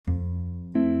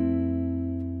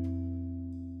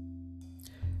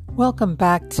Welcome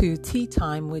back to Tea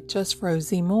Time with Just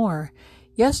Rosie Moore.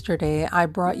 Yesterday, I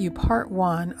brought you part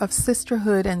 1 of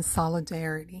Sisterhood and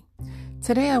Solidarity.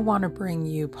 Today, I want to bring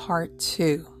you part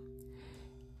 2.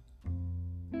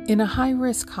 In a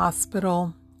high-risk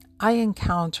hospital, I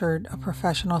encountered a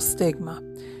professional stigma.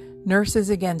 Nurses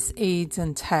against AIDS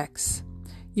and techs.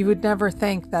 You would never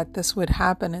think that this would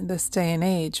happen in this day and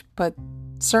age, but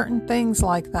certain things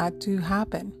like that do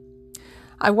happen.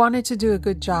 I wanted to do a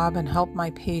good job and help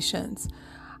my patients.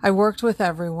 I worked with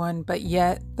everyone, but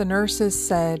yet the nurses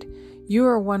said, "You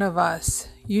are one of us.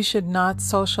 You should not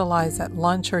socialize at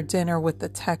lunch or dinner with the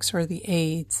techs or the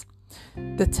aides."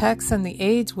 The techs and the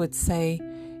aides would say,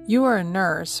 "You are a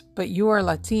nurse, but you are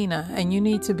Latina and you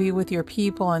need to be with your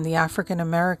people and the African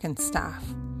American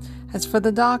staff." As for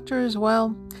the doctors,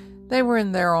 well, they were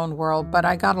in their own world, but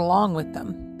I got along with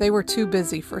them. They were too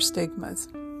busy for stigmas.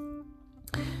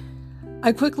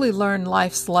 I quickly learned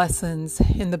life's lessons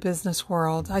in the business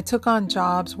world. I took on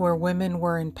jobs where women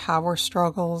were in power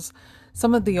struggles.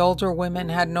 Some of the older women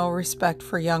had no respect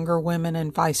for younger women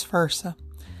and vice versa.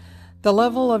 The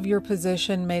level of your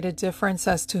position made a difference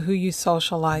as to who you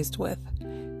socialized with.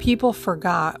 People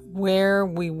forgot where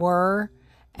we were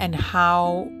and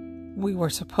how we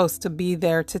were supposed to be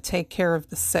there to take care of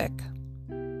the sick.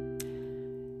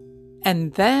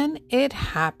 And then it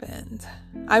happened.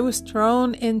 I was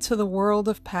thrown into the world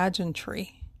of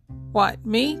pageantry. What,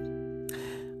 me?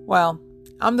 Well,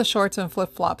 I'm the shorts and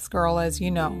flip-flops girl, as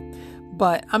you know,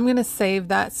 but I'm going to save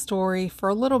that story for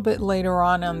a little bit later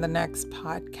on the next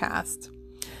podcast.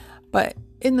 But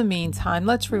in the meantime,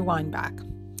 let's rewind back.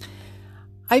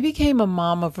 I became a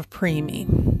mom of a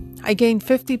preemie. I gained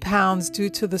 50 pounds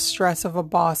due to the stress of a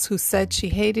boss who said she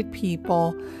hated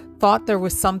people, thought there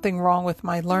was something wrong with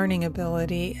my learning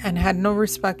ability, and had no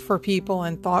respect for people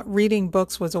and thought reading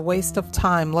books was a waste of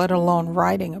time, let alone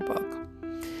writing a book.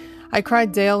 I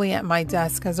cried daily at my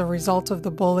desk as a result of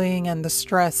the bullying and the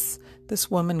stress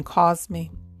this woman caused me.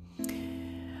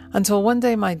 Until one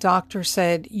day my doctor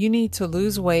said, "You need to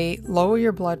lose weight, lower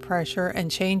your blood pressure, and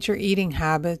change your eating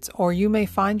habits, or you may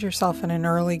find yourself in an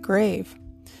early grave."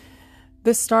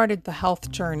 This started the health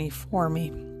journey for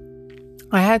me.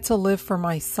 I had to live for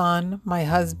my son, my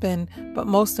husband, but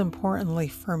most importantly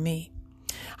for me.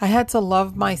 I had to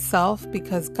love myself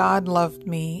because God loved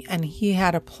me and He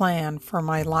had a plan for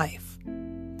my life.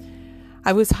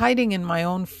 I was hiding in my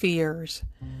own fears.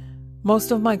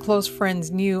 Most of my close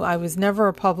friends knew I was never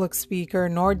a public speaker,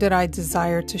 nor did I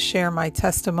desire to share my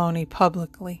testimony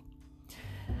publicly.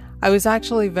 I was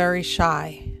actually very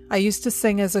shy. I used to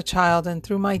sing as a child and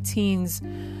through my teens,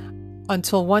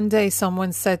 until one day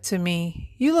someone said to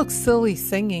me, "You look silly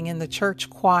singing in the church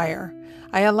choir."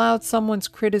 I allowed someone's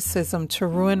criticism to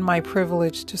ruin my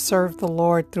privilege to serve the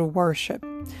Lord through worship.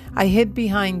 I hid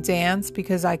behind dance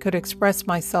because I could express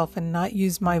myself and not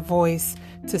use my voice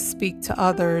to speak to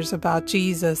others about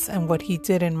Jesus and what He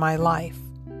did in my life.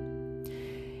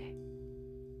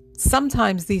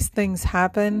 Sometimes these things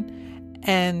happen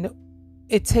and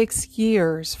it takes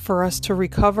years for us to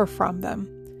recover from them.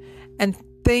 And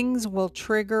things will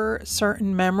trigger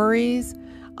certain memories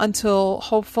until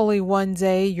hopefully one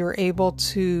day you're able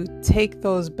to take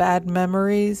those bad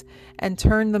memories and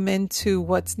turn them into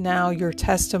what's now your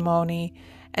testimony,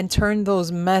 and turn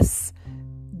those mess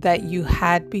that you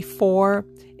had before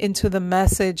into the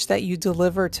message that you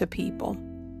deliver to people.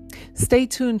 Stay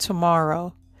tuned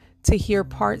tomorrow to hear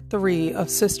part 3 of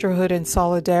Sisterhood and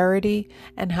Solidarity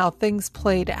and how things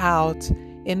played out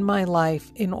in my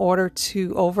life in order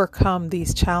to overcome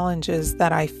these challenges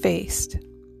that I faced.